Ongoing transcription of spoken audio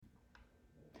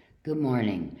Good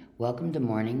morning. Welcome to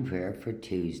morning prayer for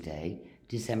Tuesday,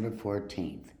 December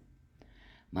 14th.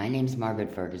 My name's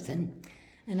Margaret Ferguson.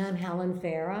 And I'm Helen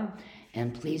Farah.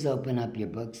 And please open up your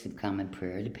books of common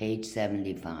prayer to page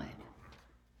 75.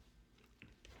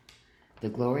 The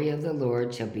glory of the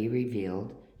Lord shall be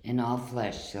revealed, and all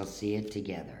flesh shall see it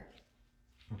together.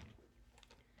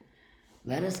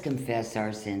 Let us confess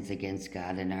our sins against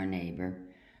God and our neighbor.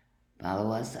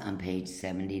 Follow us on page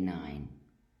 79.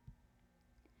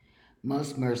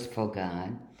 Most merciful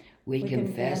God, we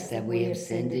confess that we have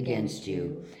sinned against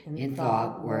you in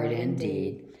thought, word, and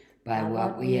deed, by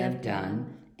what we have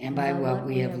done and by what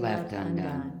we have left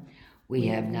undone. We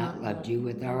have not loved you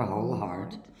with our whole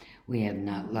heart. We have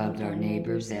not loved our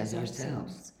neighbors as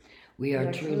ourselves. We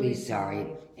are truly sorry,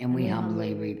 and we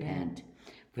humbly repent.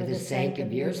 For the sake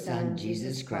of your Son,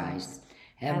 Jesus Christ,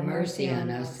 have mercy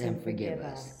on us and forgive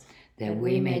us, that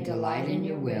we may delight in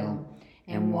your will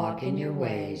and walk in your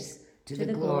ways, to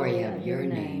the glory of your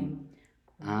name.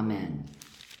 Amen.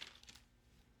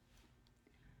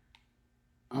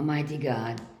 Almighty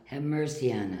God, have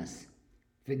mercy on us.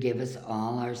 Forgive us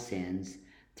all our sins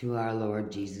through our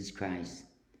Lord Jesus Christ.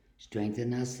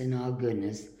 Strengthen us in all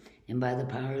goodness, and by the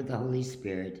power of the Holy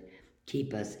Spirit,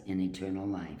 keep us in eternal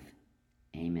life.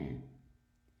 Amen.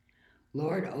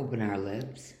 Lord, open our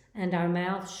lips, and our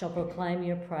mouth shall proclaim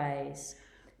your praise.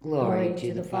 Glory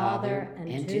to the Father,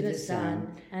 and to the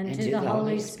Son, and to the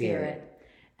Holy Spirit,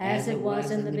 as it was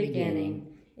in the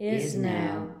beginning, is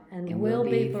now, and will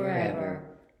be forever.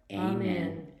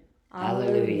 Amen.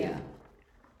 Alleluia.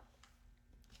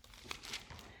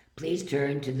 Please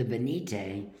turn to the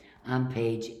Venite on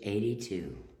page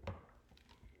 82.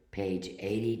 Page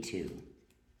 82.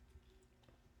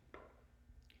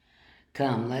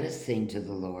 Come, let us sing to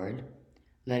the Lord.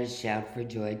 Let us shout for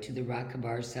joy to the rock of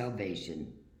our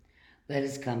salvation. Let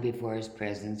us come before his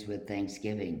presence with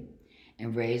thanksgiving,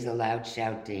 and raise a loud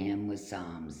shout to him with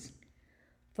psalms.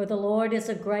 For the Lord is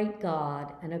a great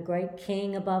God, and a great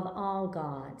King above all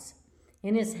gods.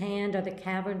 In his hand are the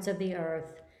caverns of the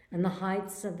earth, and the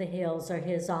heights of the hills are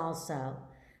his also.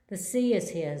 The sea is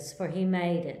his, for he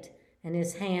made it, and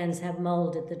his hands have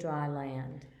molded the dry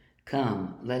land.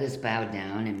 Come, let us bow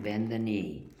down and bend the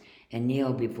knee, and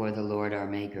kneel before the Lord our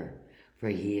Maker, for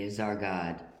he is our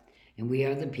God, and we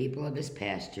are the people of his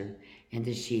pasture and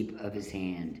the sheep of his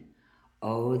hand.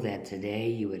 Oh, that today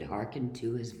you would hearken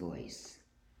to his voice.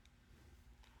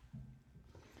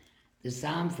 The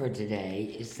psalm for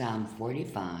today is Psalm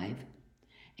 45,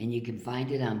 and you can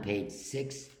find it on page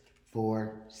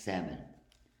 647.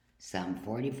 Psalm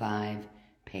 45,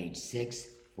 page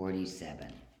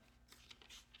 647.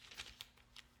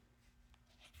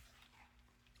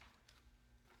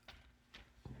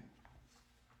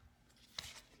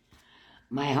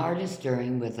 My heart is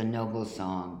stirring with a noble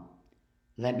song.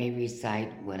 Let me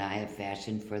recite what I have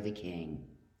fashioned for the King.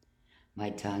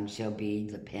 My tongue shall be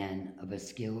the pen of a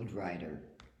skilled writer.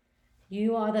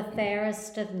 You are the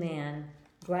fairest of men.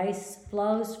 Grace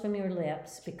flows from your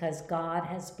lips because God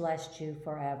has blessed you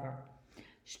forever.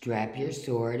 Strap your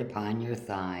sword upon your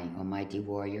thigh, O mighty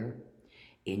warrior,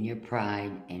 in your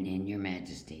pride and in your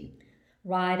majesty.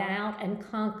 Ride out and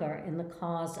conquer in the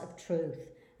cause of truth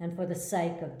and for the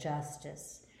sake of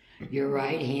justice. Your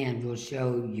right hand will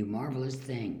show you marvelous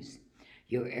things.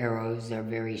 Your arrows are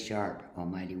very sharp, O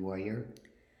mighty warrior.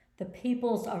 The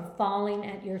peoples are falling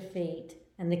at your feet,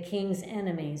 and the king's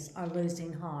enemies are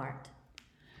losing heart.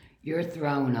 Your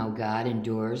throne, O God,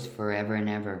 endures forever and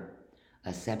ever.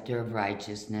 A scepter of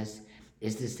righteousness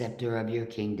is the scepter of your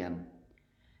kingdom.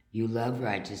 You love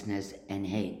righteousness and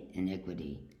hate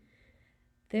iniquity.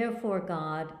 Therefore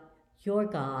God, your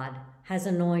God, has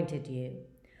anointed you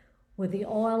with the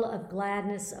oil of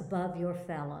gladness above your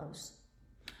fellows.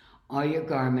 All your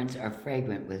garments are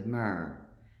fragrant with myrrh,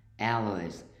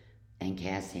 aloes, and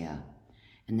cassia,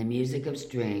 and the music of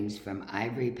strings from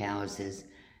ivory palaces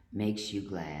makes you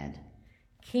glad.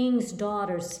 King's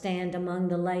daughters stand among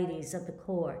the ladies of the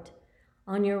court.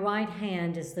 On your right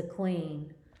hand is the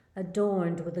queen,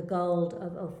 adorned with the gold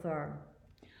of Ophir.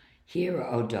 Hear,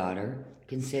 O daughter,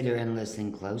 consider and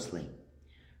listen closely.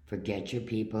 Forget your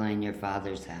people and your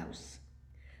father's house.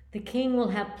 The king will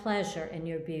have pleasure in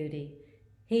your beauty.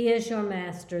 He is your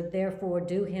master, therefore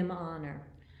do him honor.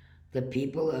 The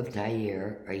people of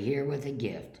Tyre are here with a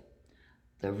gift.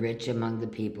 The rich among the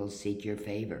people seek your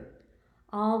favor.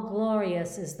 All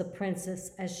glorious is the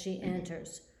princess as she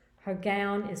enters. Her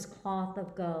gown is cloth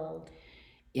of gold.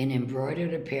 In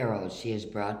embroidered apparel she is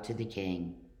brought to the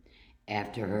king.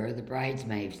 After her the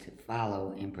bridesmaids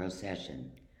follow in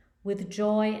procession. With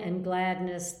joy and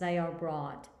gladness they are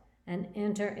brought, and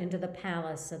enter into the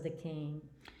palace of the king.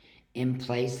 In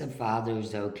place of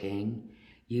fathers, O king,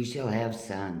 you shall have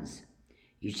sons.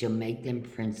 You shall make them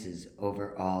princes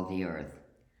over all the earth.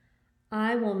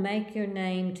 I will make your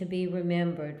name to be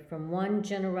remembered from one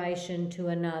generation to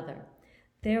another.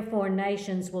 Therefore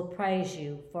nations will praise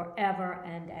you forever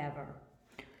and ever.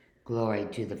 Glory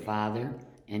to the Father,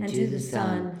 and to the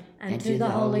Son, and to the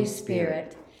Holy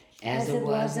Spirit, as it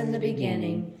was in the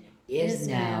beginning, is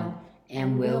now,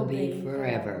 and will be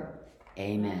forever.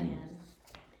 Amen.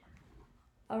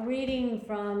 A reading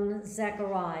from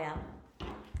Zechariah.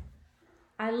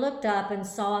 I looked up and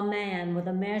saw a man with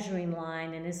a measuring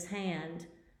line in his hand.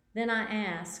 Then I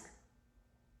asked,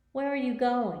 "Where are you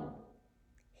going?"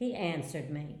 He answered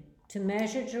me, "To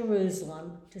measure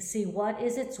Jerusalem, to see what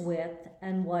is its width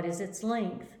and what is its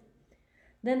length."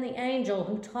 Then the angel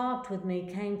who talked with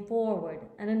me came forward,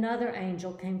 and another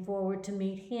angel came forward to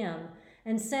meet him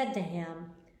and said to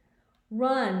him,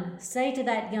 "Run, say to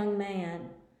that young man,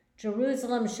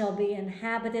 Jerusalem shall be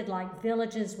inhabited like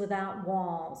villages without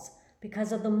walls,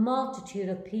 because of the multitude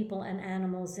of people and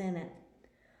animals in it.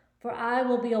 For I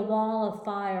will be a wall of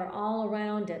fire all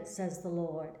around it, says the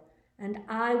Lord, and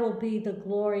I will be the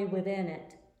glory within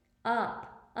it.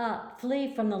 Up, up,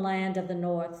 flee from the land of the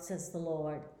north, says the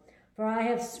Lord. For I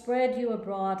have spread you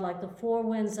abroad like the four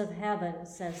winds of heaven,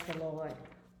 says the Lord.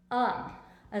 Up,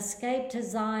 escape to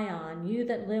Zion, you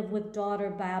that live with daughter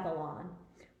Babylon.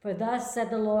 For thus said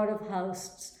the Lord of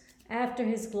hosts, after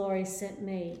his glory sent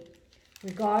me,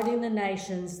 regarding the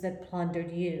nations that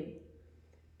plundered you.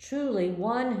 Truly,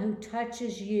 one who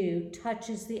touches you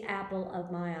touches the apple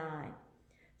of my eye.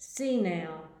 See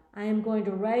now, I am going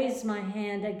to raise my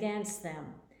hand against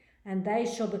them, and they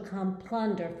shall become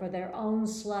plunder for their own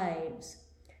slaves.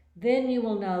 Then you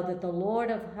will know that the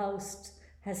Lord of hosts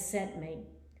has sent me.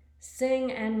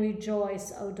 Sing and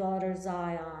rejoice, O daughter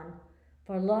Zion,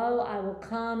 for lo, I will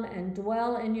come and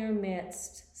dwell in your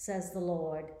midst, says the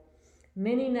Lord.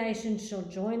 Many nations shall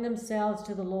join themselves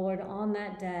to the Lord on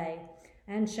that day,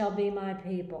 and shall be my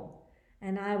people.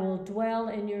 And I will dwell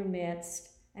in your midst,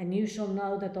 and you shall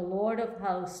know that the Lord of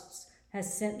hosts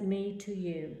has sent me to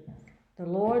you. The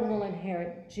Lord will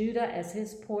inherit Judah as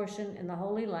his portion in the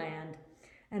Holy Land,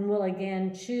 and will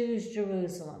again choose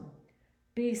Jerusalem.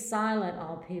 Be silent,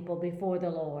 all people, before the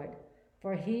Lord,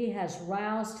 for he has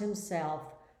roused himself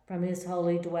from his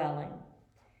holy dwelling.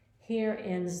 Here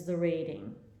ends the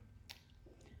reading.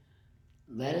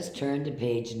 Let us turn to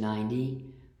page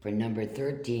 90 for number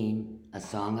 13, A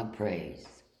Song of Praise.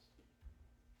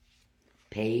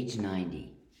 Page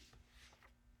 90.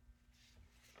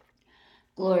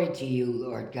 Glory to you,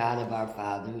 Lord God of our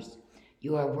fathers.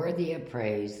 You are worthy of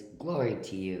praise. Glory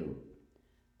to you.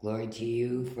 Glory to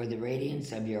you for the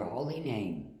radiance of your holy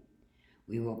name.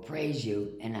 We will praise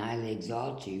you and highly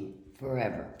exalt you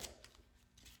forever.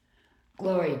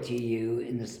 Glory to you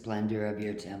in the splendor of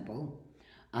your temple.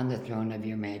 On the throne of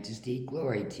your majesty,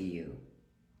 glory to you.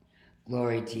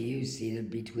 Glory to you seated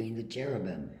between the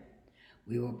cherubim.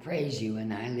 We will praise you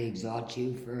and highly exalt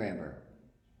you forever.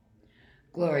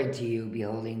 Glory to you,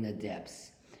 beholding the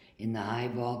depths. In the high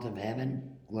vault of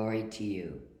heaven, glory to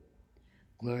you.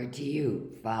 Glory to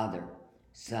you, Father,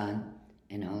 Son,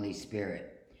 and Holy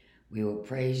Spirit. We will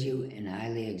praise you and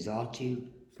highly exalt you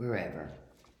forever.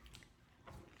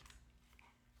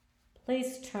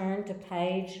 Please turn to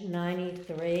page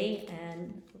 93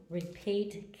 and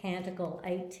repeat Canticle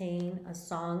 18, A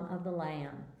Song of the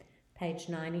Lamb, page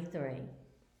 93.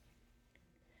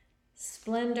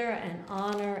 Splendor and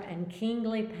honor and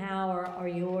kingly power are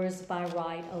yours by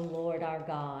right, O Lord our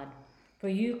God. For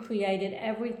you created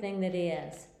everything that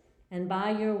is, and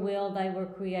by your will they were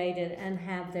created and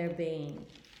have their being.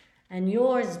 And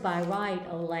yours by right,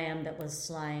 O Lamb that was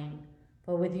slain.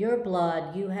 For with your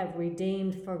blood you have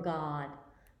redeemed for God,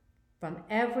 from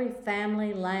every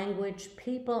family, language,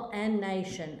 people, and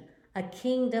nation, a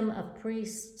kingdom of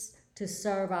priests to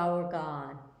serve our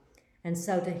God. And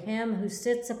so to him who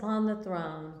sits upon the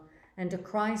throne, and to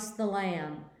Christ the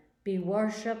Lamb, be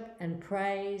worship and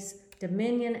praise,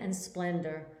 dominion and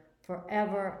splendor,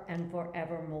 forever and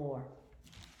forevermore.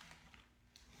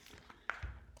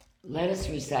 Let us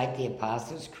recite the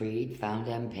Apostles' Creed found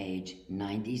on page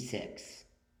 96.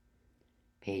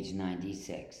 Page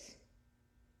 96.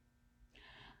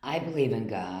 I believe in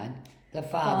God, the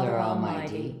Father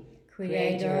Almighty,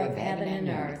 creator of heaven and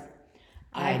earth.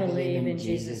 I believe in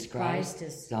Jesus Christ,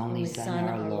 his only Son,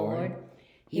 our Lord.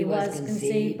 He was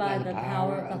conceived by the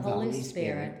power of the Holy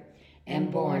Spirit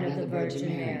and born of the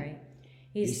Virgin Mary.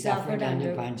 He suffered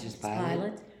under Pontius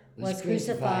Pilate, was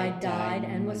crucified, died,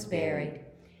 and was buried.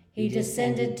 He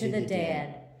descended to the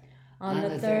dead. On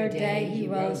the third day he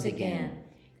rose again.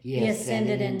 He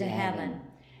ascended into heaven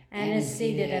and is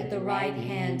seated at the right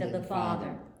hand of the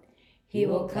Father. He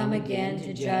will come again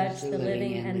to judge the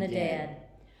living and the dead.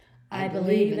 I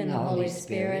believe in the Holy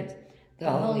Spirit, the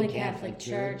Holy Catholic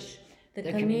Church,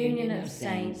 the communion of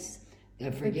saints,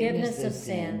 the forgiveness of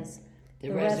sins,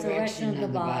 the resurrection of the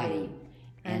body,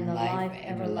 and the life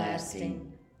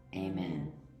everlasting.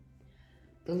 Amen.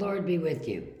 The Lord be with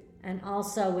you. And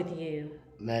also with you.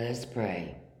 Let us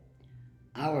pray.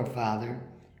 Our Father,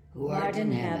 who art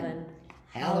in heaven,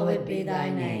 hallowed be thy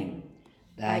name.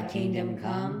 Thy kingdom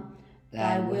come,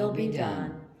 thy will be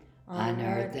done, on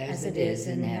earth as it is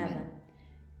in heaven.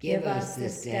 Give us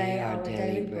this day our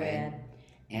daily bread,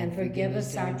 and forgive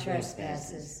us our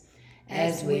trespasses,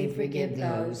 as we forgive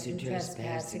those who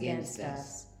trespass against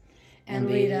us. And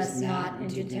lead us not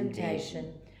into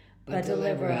temptation, but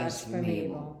deliver us from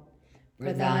evil.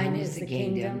 For thine is the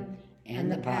kingdom,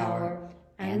 and the power,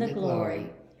 and the glory,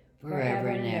 forever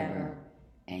and ever.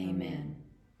 Amen.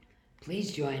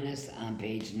 Please join us on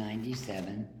page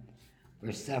 97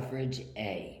 for Suffrage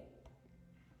A.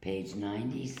 Page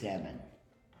 97.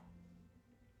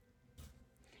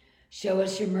 Show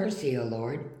us your mercy, O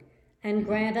Lord, and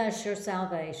grant us your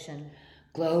salvation.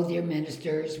 Clothe your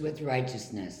ministers with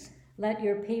righteousness. Let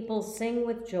your people sing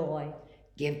with joy.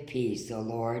 Give peace, O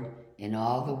Lord, in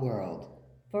all the world.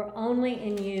 For only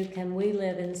in you can we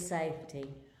live in safety.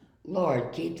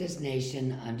 Lord, keep this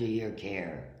nation under your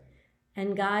care.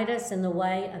 And guide us in the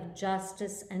way of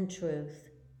justice and truth.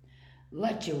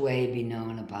 Let your way be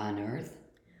known upon earth.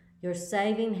 Your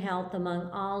saving health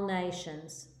among all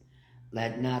nations.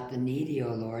 Let not the needy, O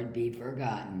Lord, be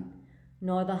forgotten.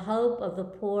 Nor the hope of the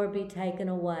poor be taken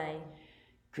away.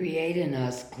 Create in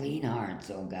us clean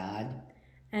hearts, O God.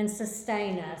 And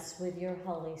sustain us with your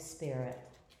Holy Spirit.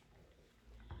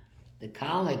 The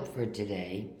collect for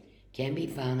today can be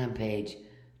found on page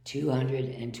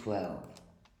 212.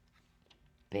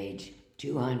 Page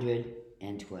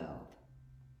 212.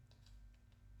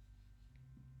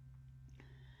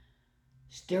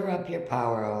 Stir up your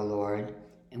power, O Lord,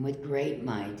 and with great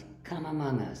might come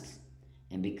among us.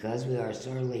 And because we are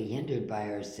sorely hindered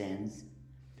by our sins,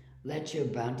 let your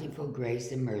bountiful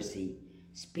grace and mercy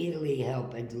speedily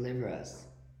help and deliver us.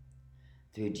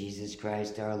 Through Jesus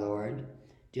Christ our Lord,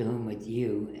 to whom with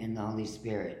you and the Holy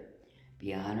Spirit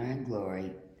be honor and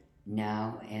glory,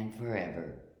 now and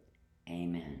forever.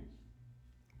 Amen.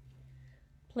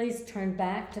 Please turn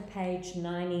back to page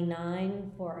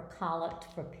 99 for a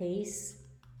collect for peace.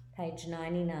 Page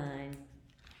 99.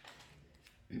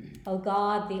 O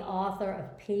God, the author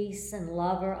of peace and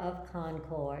lover of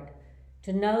concord,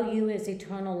 to know you is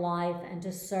eternal life, and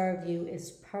to serve you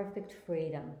is perfect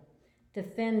freedom.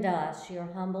 Defend us,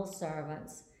 your humble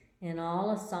servants, in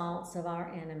all assaults of our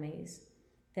enemies,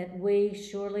 that we,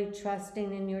 surely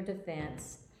trusting in your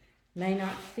defense, may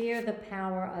not fear the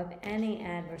power of any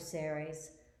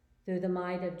adversaries, through the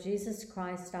might of Jesus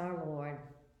Christ our Lord.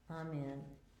 Amen.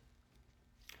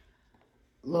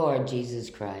 Lord Jesus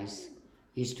Christ,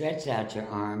 you stretched out your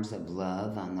arms of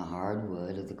love on the hard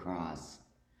wood of the cross,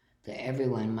 that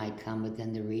everyone might come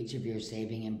within the reach of your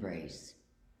saving embrace.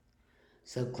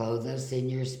 So clothe us in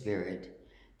your Spirit,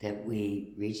 that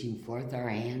we, reaching forth our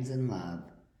hands in love,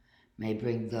 may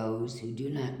bring those who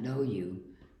do not know you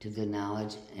to the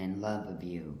knowledge and love of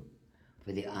you,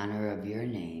 for the honor of your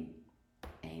name.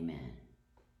 Amen.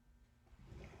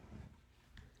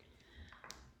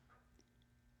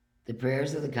 The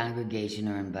prayers of the congregation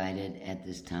are invited at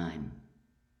this time.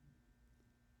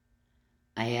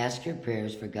 I ask your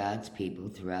prayers for God's people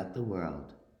throughout the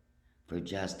world, for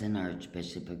Justin,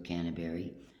 Archbishop of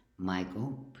Canterbury,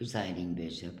 Michael, presiding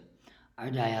bishop, our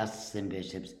diocesan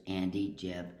bishops Andy,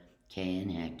 Jeff, Kay,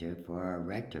 and Hector, for our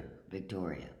rector,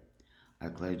 Victoria, our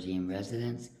clergy in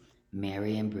residence,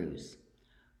 Mary and Bruce,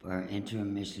 for our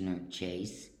interim missioner,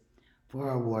 Chase, for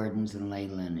our wardens and lay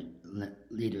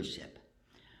leadership,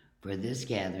 for this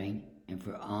gathering, and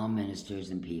for all ministers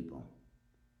and people.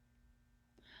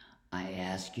 I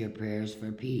ask your prayers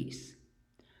for peace,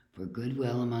 for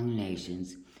goodwill among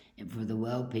nations, and for the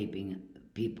well-being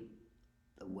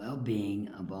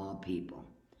of all people,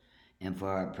 and for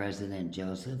our President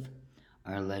Joseph,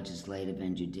 our legislative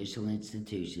and judicial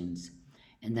institutions,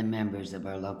 and the members of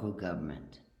our local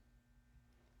government.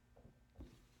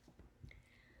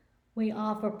 We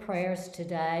offer prayers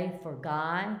today for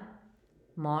Guy,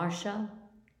 Marcia,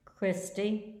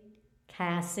 Christy,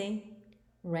 Cassie,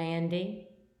 Randy,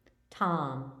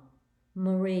 Tom,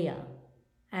 Maria,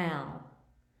 Al,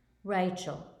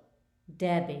 Rachel,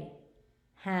 Debbie,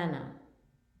 Hannah,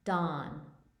 Don,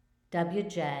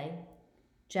 WJ,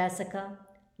 Jessica,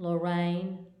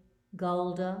 Lorraine,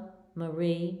 Golda,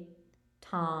 Marie,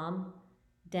 Tom,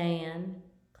 Dan,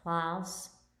 Klaus,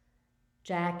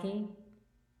 Jackie,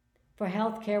 for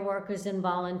healthcare workers and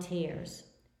volunteers,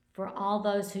 for all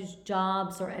those whose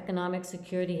jobs or economic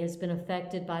security has been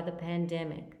affected by the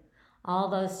pandemic, all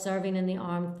those serving in the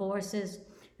armed forces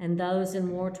and those in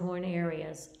war-torn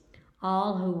areas,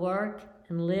 all who work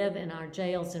and live in our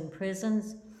jails and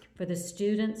prisons, for the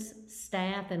students,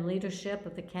 staff, and leadership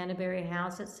of the Canterbury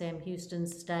House at Sam Houston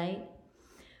State.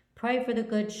 Pray for the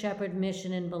Good Shepherd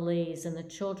Mission in Belize and the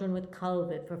children with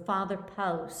COVID, for Father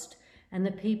Post and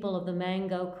the people of the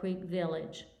Mango Creek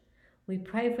Village. We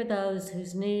pray for those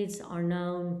whose needs are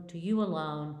known to you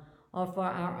alone, or for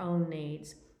our own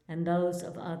needs, and those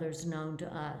of others known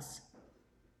to us.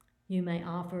 You may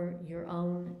offer your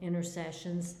own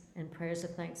intercessions and prayers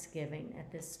of thanksgiving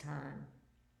at this time.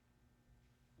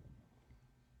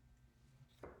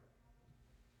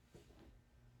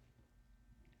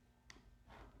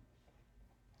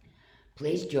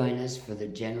 Please join us for the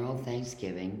general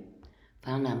thanksgiving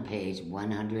found on page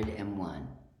 101.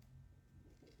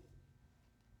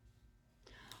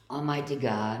 Almighty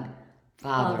God,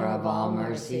 Father of all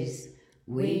mercies,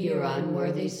 we, your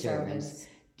unworthy servants,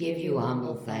 give you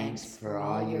humble thanks for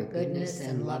all your goodness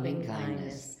and loving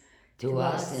kindness to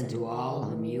us and to all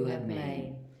whom you have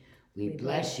made. We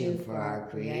bless you for our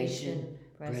creation,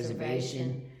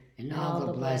 preservation, and all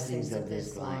the blessings of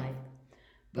this life,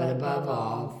 but above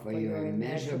all for your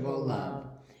immeasurable love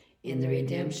in the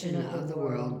redemption of the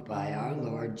world by our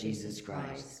Lord Jesus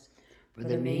Christ, for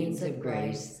the means of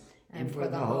grace and for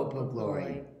the hope of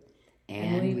glory.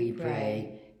 And we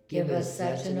pray, give us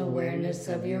such an awareness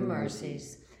of your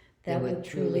mercies that with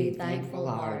truly thankful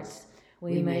hearts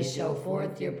we may show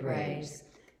forth your praise,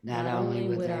 not only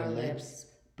with our lips,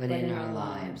 but in our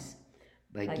lives,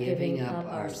 by giving up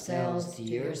ourselves to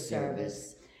your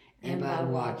service and by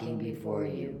walking before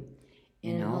you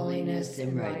in holiness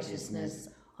and righteousness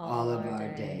all of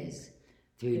our days.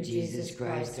 Through Jesus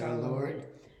Christ our Lord,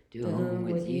 to whom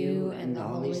with you and the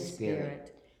Holy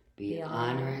Spirit be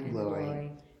honor and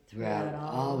glory throughout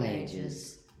all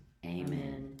ages.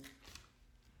 Amen.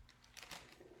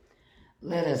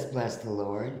 Let us bless the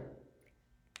Lord.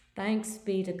 Thanks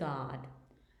be to God.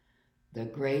 The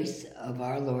grace of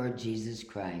our Lord Jesus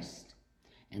Christ,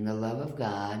 and the love of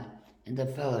God, and the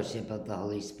fellowship of the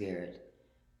Holy Spirit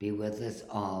be with us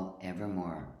all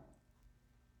evermore.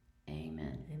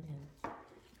 Amen. Amen.